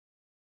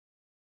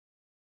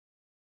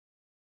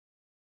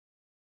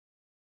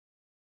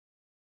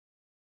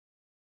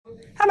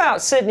How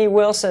about Sydney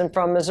Wilson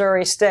from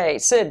Missouri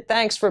State? Sid,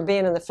 thanks for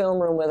being in the film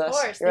room with us.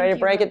 Of course. You ready to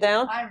break it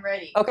down? I'm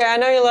ready. Okay, I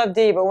know you love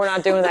D, but we're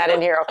not doing that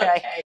in here,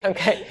 okay?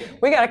 Okay.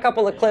 We got a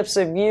couple of clips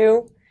of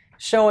you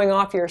showing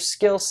off your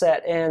skill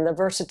set and the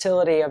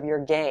versatility of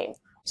your game.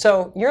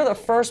 So you're the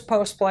first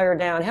post player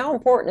down. How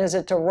important is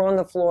it to run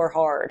the floor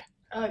hard?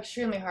 Oh,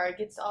 extremely hard. It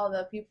gets all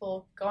the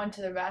people going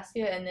to the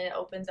basket, and then it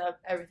opens up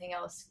everything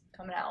else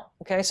coming out.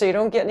 Okay, so you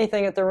don't get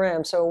anything at the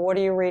rim. So what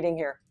are you reading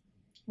here?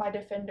 My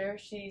defender,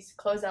 she's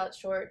closed out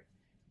short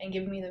and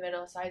giving me the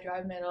middle, so I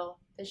drive middle,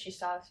 then she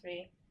stops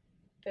me,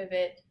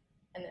 pivot,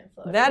 and then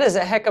float. That is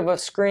a heck of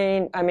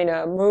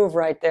a move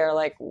right there.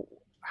 Like,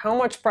 how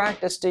much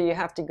practice do you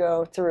have to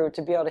go through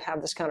to be able to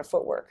have this kind of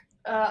footwork?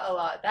 A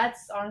lot.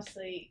 That's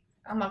honestly,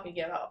 I'm not going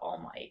to give out all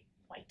my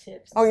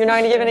tips. Oh, you're not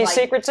going to give any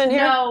secrets in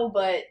here? No,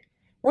 but...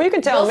 Well, you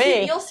can tell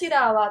me. You'll see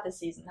that a lot this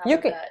season. How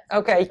about that?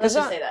 Okay, let's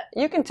just say that.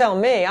 You can tell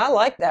me. I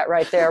like that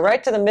right there.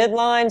 Right to the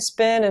midline,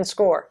 spin, and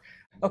score.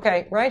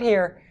 Okay, right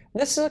here.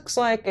 This looks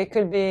like it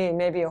could be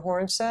maybe a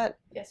horn set.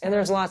 Yes, and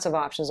there's lots of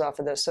options off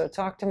of this. So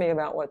talk to me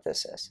about what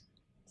this is.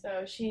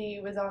 So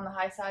she was on the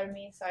high side of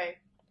me, so I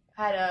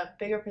had a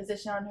bigger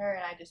position on her,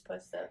 and I just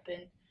pushed up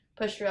and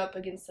pushed her up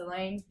against the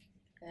lane,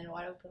 and then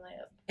wide open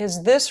layup.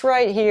 Is this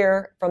right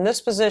here, from this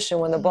position,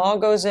 when the ball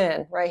goes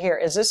in, right here,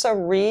 is this a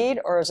read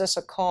or is this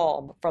a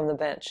call from the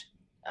bench?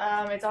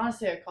 It's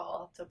honestly a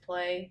call to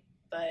play,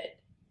 but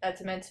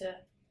that's meant to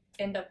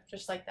end up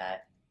just like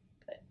that.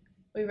 But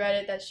we read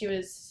it that she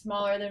was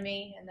smaller than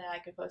me, and then I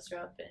could post her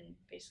up and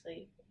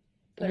basically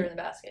put her in the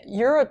basket.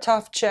 You're a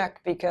tough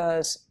check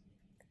because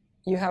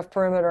you have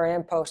perimeter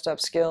and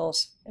post-up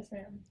skills. Yes,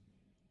 ma'am.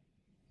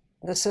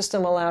 The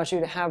system allows you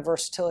to have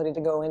versatility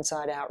to go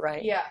inside out,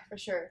 right? Yeah, for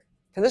sure.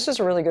 So this is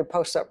a really good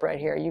post-up right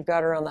here. You've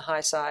got her on the high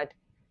side.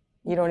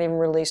 You don't even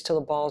release till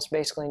the ball's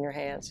basically in your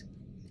hands.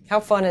 How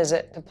fun is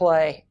it to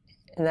play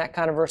in that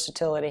kind of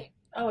versatility?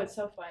 Oh, it's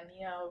so fun.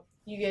 You know,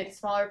 you get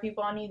smaller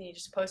people on you, and you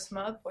just post them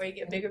up, or you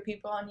get bigger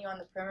people on you on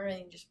the perimeter,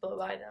 and you just blow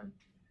by them.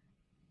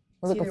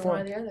 It's either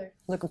one or the other.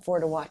 Looking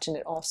forward to watching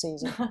it all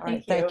season. All right,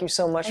 Thank you. Thank you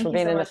so much Thank for you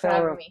being so in the much for film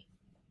having room. me.